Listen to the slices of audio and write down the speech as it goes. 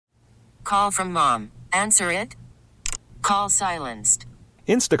call from mom. Answer it. Call silenced.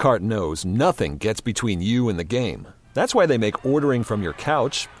 Instacart knows nothing gets between you and the game. That's why they make ordering from your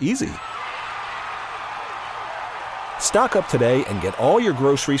couch easy. Stock up today and get all your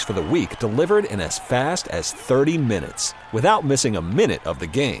groceries for the week delivered in as fast as 30 minutes without missing a minute of the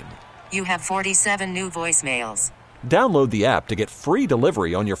game. You have 47 new voicemails. Download the app to get free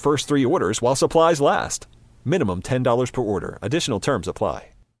delivery on your first 3 orders while supplies last. Minimum $10 per order. Additional terms apply.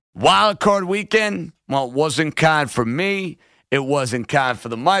 Wild card weekend, well, it wasn't kind for me. It wasn't kind for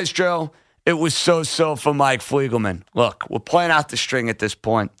the Maestro. It was so-so for Mike Fliegelman. Look, we're playing out the string at this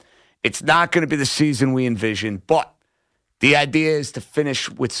point. It's not going to be the season we envisioned, but the idea is to finish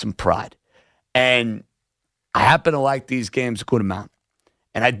with some pride. And I happen to like these games a good amount.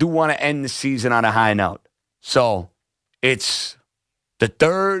 And I do want to end the season on a high note. So it's the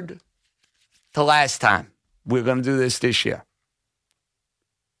third to last time we're going to do this year.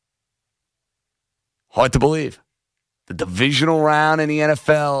 Hard to believe. The divisional round in the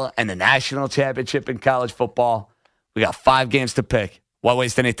NFL and the national championship in college football. We got 5 games to pick. Why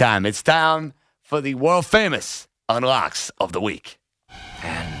waste any time? It's time for the world famous Unlocks of the Week.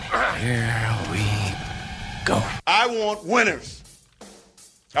 And here we go. I want winners.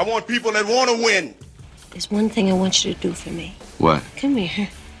 I want people that want to win. There's one thing I want you to do for me. What? Come here.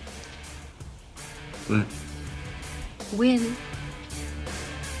 What? Win.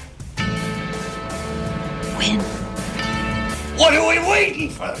 Win. What are we waiting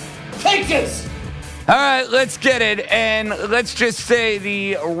for? Take this! All right, let's get it. And let's just say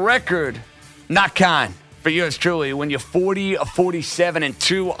the record, not kind for yours truly, when you're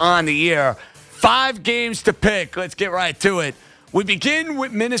 40-47-2 on the year. 5 games to pick. Let's get right to it. We begin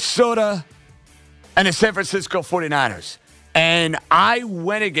with Minnesota and the San Francisco 49ers. And I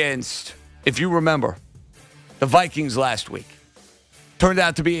went against, if you remember, the Vikings last week. Turned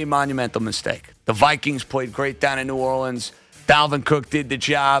out to be a monumental mistake. The Vikings played great down in New Orleans. Dalvin Cook did the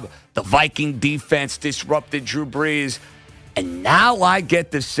job. The Viking defense disrupted Drew Brees. And now I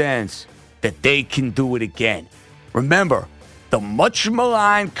get the sense that they can do it again. Remember, the much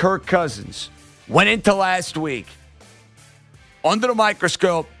maligned Kirk Cousins went into last week under the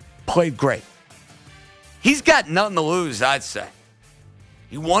microscope, played great. He's got nothing to lose, I'd say.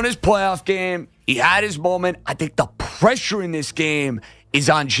 He won his playoff game. He had his moment. I think the pressure in this game is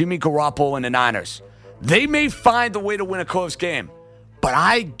on Jimmy Garoppolo and the Niners. They may find a way to win a close game, but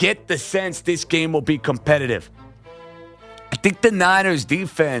I get the sense this game will be competitive. I think the Niners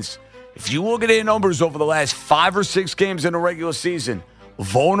defense, if you look at their numbers over the last 5 or 6 games in the regular season,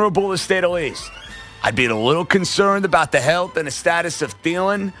 vulnerable to say the least. I'd be a little concerned about the health and the status of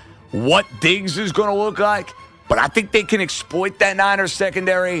Thielen, what Diggs is going to look like, but I think they can exploit that Niners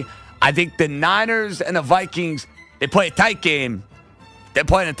secondary. I think the Niners and the Vikings, they play a tight game. They're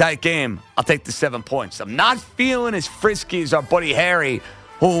playing a tight game. I'll take the 7 points. I'm not feeling as frisky as our buddy Harry,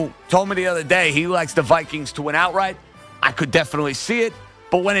 who told me the other day he likes the Vikings to win outright. I could definitely see it,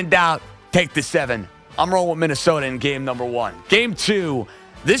 but when in doubt, take the 7. I'm rolling with Minnesota in game number 1. Game 2,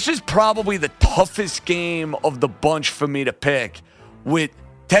 this is probably the toughest game of the bunch for me to pick, with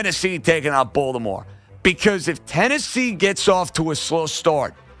Tennessee taking out Baltimore. Because if Tennessee gets off to a slow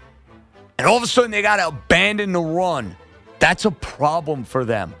start, and all of a sudden they got to abandon the run, that's a problem for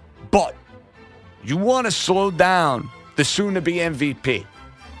them. But you want to slow down the soon-to-be MVP.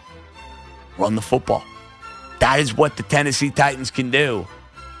 Run the football. That is what the Tennessee Titans can do.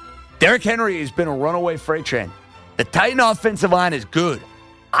 Derrick Henry has been a runaway freight train. The Titan offensive line is good.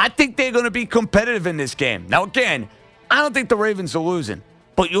 I think they're going to be competitive in this game. Now, again, I don't think the Ravens are losing.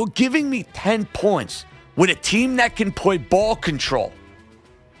 But you're giving me 10 points with a team that can play ball control.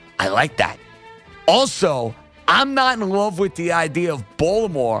 I like that. Also, I'm not in love with the idea of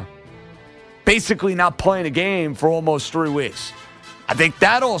Baltimore basically not playing a game for almost 3 weeks. I think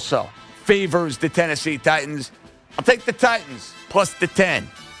that also favors the Tennessee Titans. I'll take the Titans plus the 10.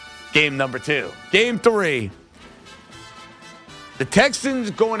 Game number 2. Game 3. The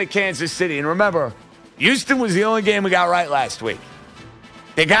Texans going to Kansas City. And remember, Houston was the only game we got right last week.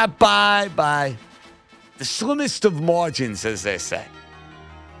 They got by the slimmest of margins, as they say.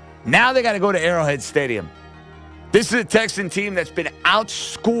 Now they got to go to Arrowhead Stadium. This is a Texan team that's been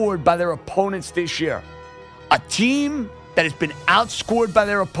outscored by their opponents this year. A team that has been outscored by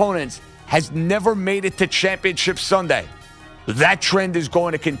their opponents has never made it to Championship Sunday. That trend is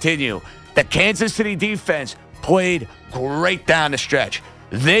going to continue. The Kansas City defense played great down the stretch.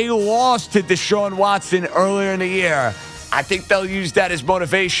 They lost to Deshaun Watson earlier in the year. I think they'll use that as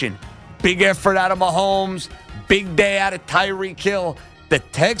motivation. Big effort out of Mahomes. Big day out of Tyreek Hill. The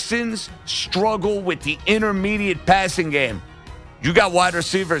Texans struggle with the intermediate passing game. You got wide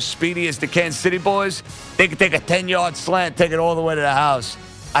receivers speedy as the Kansas City boys. They can take a 10-yard slant, take it all the way to the house.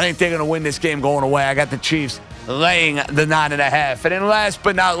 I think they're going to win this game going away. I got the Chiefs laying the 9.5. And then last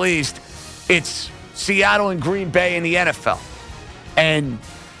but not least, it's Seattle and Green Bay in the NFL. And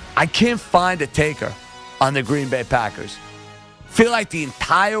I can't find a taker on the Green Bay Packers. Feel like the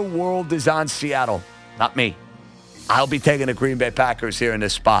entire world is on Seattle. Not me. I'll be taking the Green Bay Packers here in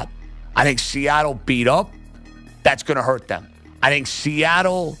this spot. I think Seattle beat up. That's going to hurt them. I think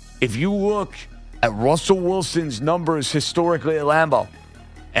Seattle, if you look at Russell Wilson's numbers historically at Lambeau,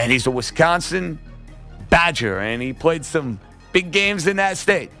 and he's a Wisconsin Badger, and he played some big games in that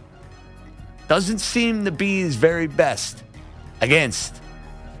state, doesn't seem to be his very best against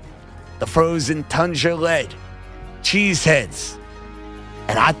the frozen tundra-led cheeseheads.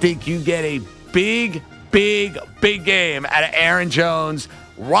 And I think you get a big game out of Aaron Jones.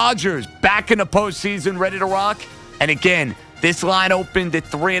 Rodgers back in the postseason, ready to rock. And again, this line opened at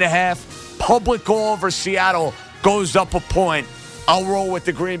 3.5. Public all over Seattle goes up a point. I'll roll with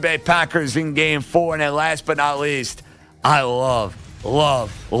the Green Bay Packers in game 4. And then last but not least, I love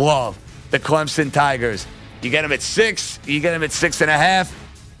the Clemson Tigers. You get them at 6, you get them at 6.5.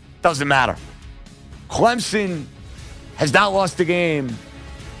 Doesn't matter. Clemson has not lost a game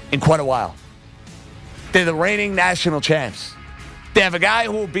in quite a while. They're the reigning national champs. They have a guy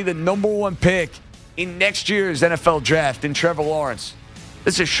who will be the number 1 pick in next year's NFL draft in Trevor Lawrence.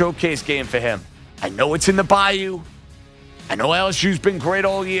 This is a showcase game for him. I know it's in the Bayou. I know LSU's been great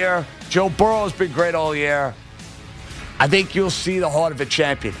all year. Joe Burrow's been great all year. I think you'll see the heart of a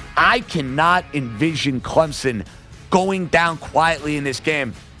champion. I cannot envision Clemson going down quietly in this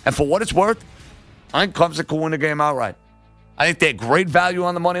game. And for what it's worth, I think Clemson can win the game outright. I think they're great value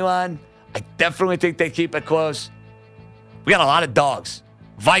on the money line. I definitely think they keep it close. We got a lot of dogs.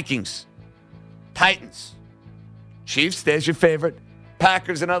 Vikings, Titans, Chiefs, there's your favorite.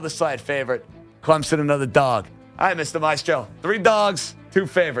 Packers, another side favorite. Clemson, another dog. All right, Mr. Maestro. 3 dogs, 2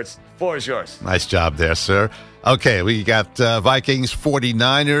 favorites. 4 is yours. Nice job there, sir. Okay, we got Vikings,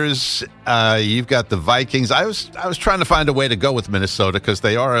 49ers. You've got the Vikings. I was trying to find a way to go with Minnesota because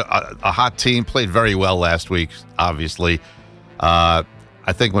they are a hot team. Played very well last week, obviously. I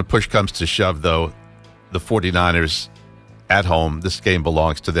think when push comes to shove, though, the 49ers at home, this game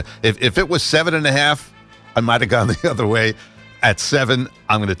belongs to them. If it was 7.5, I might have gone the other way. At 7,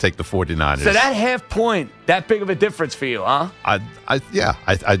 I'm going to take the 49ers. So that half point, that big of a difference for you, huh? I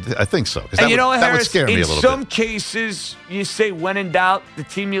think so. And you know what, that Harris? would scare me a little bit. In some cases, you say when in doubt, the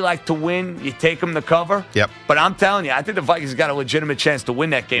team you like to win, you take them to cover. Yep. But I'm telling you, I think the Vikings got a legitimate chance to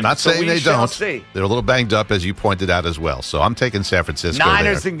win that game. Not saying they don't. See. They're a little banged up, as you pointed out as well. So I'm taking San Francisco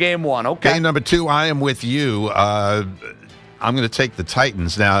Niners there. in game 1. Okay. Game number 2, I am with you. I'm going to take the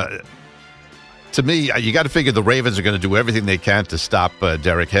Titans. Now, to me, you got to figure the Ravens are going to do everything they can to stop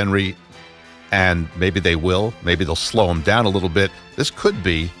Derrick Henry, and maybe they will. Maybe they'll slow him down a little bit. This could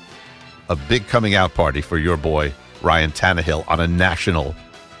be a big coming out party for your boy, Ryan Tannehill, on a national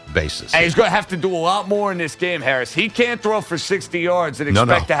basis. And he's going to have to do a lot more in this game, Harris. He can't throw for 60 yards and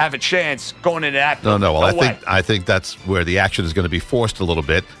expect to have a chance going into that. No. Well, I think that's where the action is going to be forced a little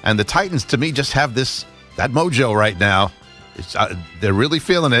bit. And the Titans, to me, just have that mojo right now. They're really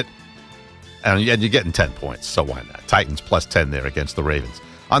feeling it. And you're getting 10 points, so why not? Titans plus 10 there against the Ravens.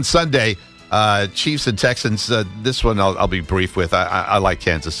 On Sunday, Chiefs and Texans, this one I'll be brief with. I like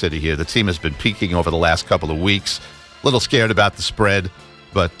Kansas City here. The team has been peaking over the last couple of weeks. A little scared about the spread,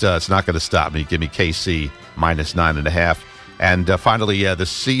 but it's not going to stop me. Give me KC minus 9.5. And finally, the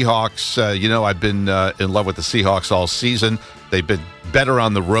Seahawks. I've been in love with the Seahawks all season. They've been better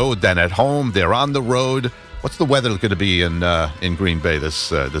on the road than at home. They're on the road. What's the weather going to be in Green Bay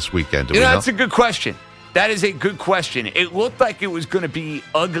this weekend? Do we know? That's a good question. That is a good question. It looked like it was going to be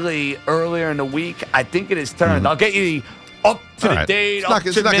ugly earlier in the week. I think it has turned. I'll get you the up-to-the-date,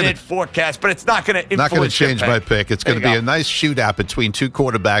 up-to-minute forecast, but it's not going to influence. Not going to change my pick. It's going to be a nice shootout between 2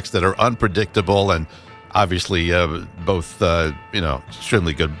 quarterbacks that are unpredictable and obviously both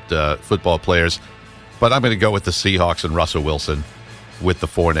extremely good football players. But I'm going to go with the Seahawks and Russell Wilson with the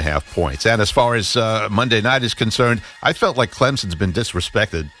 4.5 points. And as far as Monday night is concerned, I felt like Clemson's been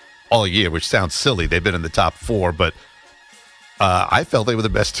disrespected all year, which sounds silly. They've been in the top 4, but I felt they were the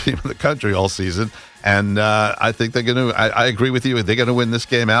best team in the country all season. And I think they're going to, I agree with you, they're going to win this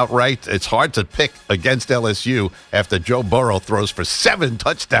game outright. It's hard to pick against LSU after Joe Burrow throws for 7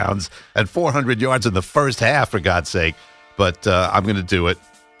 touchdowns and 400 yards in the first half, for God's sake. But I'm going to do it.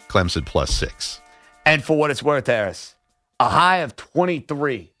 Clemson plus 6. And for what it's worth, Harris, a high of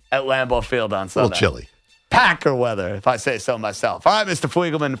 23 at Lambeau Field on Sunday. A little chilly. Packer weather, if I say so myself. All right, Mr.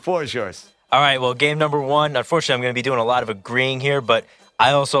 Fliegelman, the floor is yours. All right, well, game number one, unfortunately, I'm going to be doing a lot of agreeing here, but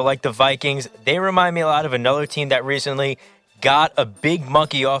I also like the Vikings. They remind me a lot of another team that recently got a big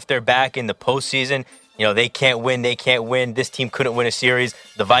monkey off their back in the postseason. You know, they can't win. This team couldn't win a series.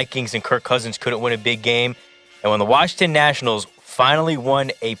 The Vikings and Kirk Cousins couldn't win a big game. And when the Washington Nationals finally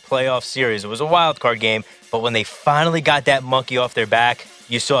won a playoff series, it was a wild card game, but when they finally got that monkey off their back,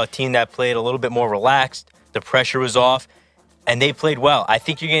 you saw a team that played a little bit more relaxed. The pressure was off. And they played well. I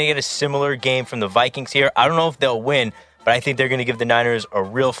think you're going to get a similar game from the Vikings here. I don't know if they'll win, but I think they're going to give the Niners a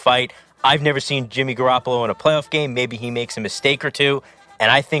real fight. I've never seen Jimmy Garoppolo in a playoff game. Maybe he makes a mistake or two.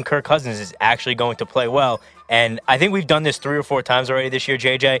 And I think Kirk Cousins is actually going to play well. And I think we've done this 3 or 4 times already this year,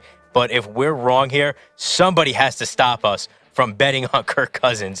 JJ. But if we're wrong here, somebody has to stop us from betting on Kirk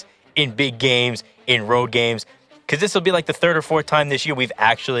Cousins in big games, in road games. Because this will be like the 3rd or 4th time this year we've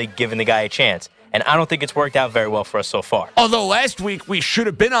actually given the guy a chance. And I don't think it's worked out very well for us so far. Although last week we should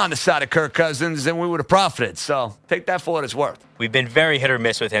have been on the side of Kirk Cousins and we would have profited. So take that for what it's worth. We've been very hit or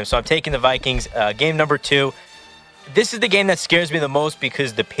miss with him. So I'm taking the Vikings. Game number 2. This is the game that scares me the most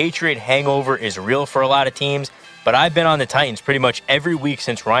because the Patriot hangover is real for a lot of teams. But I've been on the Titans pretty much every week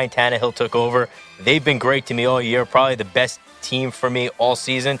since Ryan Tannehill took over. They've been great to me all year. Probably the best team for me all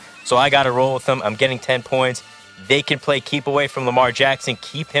season. So I got to roll with them. I'm getting 10 points. They can play keep away from Lamar Jackson,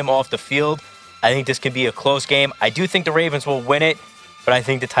 keep him off the field. I think this could be a close game. I do think the Ravens will win it, but I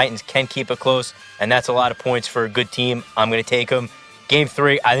think the Titans can keep it close, and that's a lot of points for a good team. I'm going to take them. Game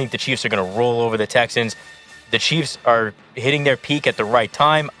 3, I think the Chiefs are going to roll over the Texans. The Chiefs are hitting their peak at the right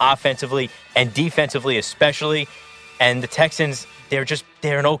time, offensively and defensively especially, and the Texans,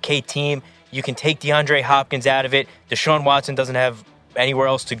 they're an okay team. You can take DeAndre Hopkins out of it. Deshaun Watson doesn't have anywhere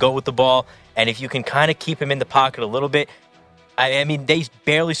else to go with the ball, and if you can kind of keep him in the pocket a little bit, I mean, they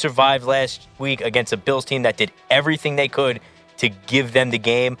barely survived last week against a Bills team that did everything they could to give them the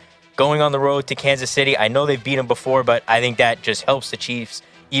game. Going on the road to Kansas City, I know they've beat them before, but I think that just helps the Chiefs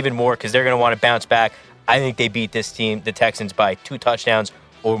even more because they're going to want to bounce back. I think they beat this team, the Texans, by 2 touchdowns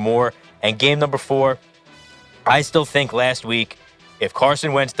or more. And game number 4, I still think last week, if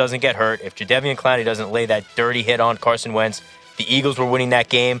Carson Wentz doesn't get hurt, if Jadeveon Clowney doesn't lay that dirty hit on Carson Wentz, the Eagles were winning that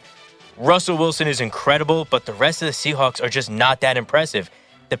game. Russell Wilson is incredible, but the rest of the Seahawks are just not that impressive.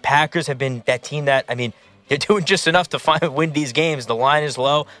 The Packers have been that team that, I mean, they're doing just enough to win these games. The line is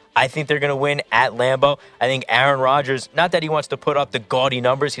low. I think they're going to win at Lambeau. I think Aaron Rodgers, not that he wants to put up the gaudy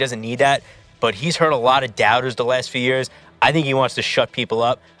numbers. He doesn't need that, but he's hurt a lot of doubters the last few years. I think he wants to shut people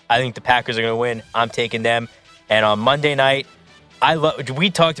up. I think the Packers are going to win. I'm taking them. And on Monday night, we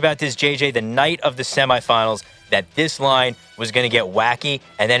talked about this, JJ, the night of the semifinals, that this line was going to get wacky,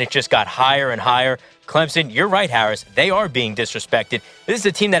 and then it just got higher and higher. Clemson, you're right, Harris. They are being disrespected. This is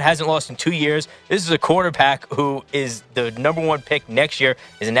a team that hasn't lost in 2 years. This is a quarterback who is the number 1 pick next year,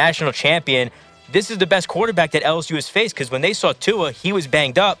 is a national champion. This is the best quarterback that LSU has faced because when they saw Tua, he was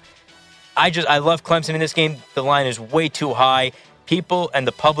banged up. I love Clemson in this game. The line is way too high. People and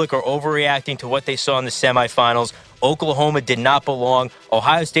the public are overreacting to what they saw in the semifinals. Oklahoma did not belong.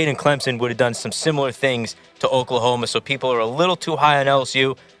 Ohio State and Clemson would have done some similar things to Oklahoma, so people are a little too high on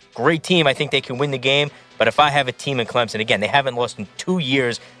LSU. Great team. I think they can win the game, but if I have a team in Clemson, again, they haven't lost in 2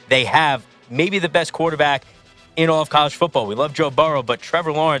 years. They have maybe the best quarterback in all of college football. We love Joe Burrow, but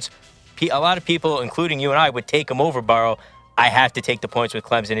Trevor Lawrence, a lot of people, including you and I, would take him over Burrow. I have to take the points with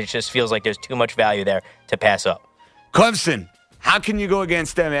Clemson. It just feels like there's too much value there to pass up. Clemson, how can you go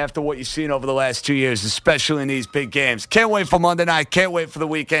against them after what you've seen over the last 2 years, especially in these big games? Can't wait for Monday night. Can't wait for the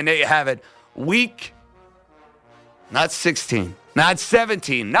weekend. There you have it. Week, not 16, not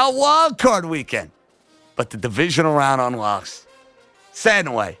 17, not wild card weekend, but the divisional round unlocks. Sad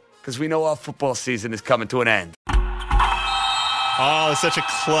in a way, because we know our football season is coming to an end. Oh, it's such a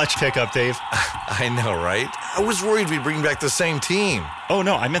clutch pickup, Dave. I know, right? I was worried we'd bring back the same team. Oh,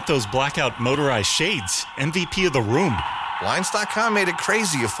 no, I meant those blackout motorized shades. MVP of the room. Blinds.com made it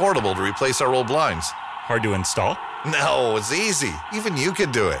crazy affordable to replace our old blinds. Hard to install? No, it's easy. Even you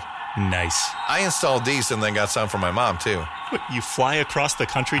could do it. Nice. I installed these and then got some for my mom, too. What, you fly across the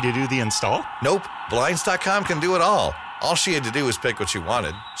country to do the install? Nope. Blinds.com can do it all. All she had to do was pick what she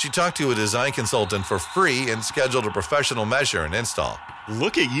wanted. She talked to a design consultant for free and scheduled a professional measure and install.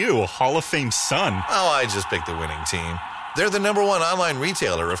 Look at you, a Hall of Fame son. Oh, I just picked the winning team. They're the #1 online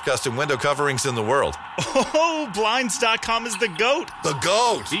retailer of custom window coverings in the world. Oh, Blinds.com is the GOAT. The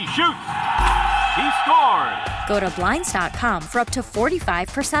GOAT. He shoots. He scored. Go to Blinds.com for up to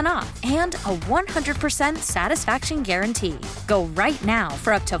 45% off and a 100% satisfaction guarantee. Go right now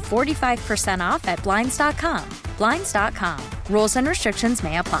for up to 45% off at Blinds.com. Blinds.com. Rules and restrictions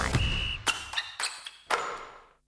may apply.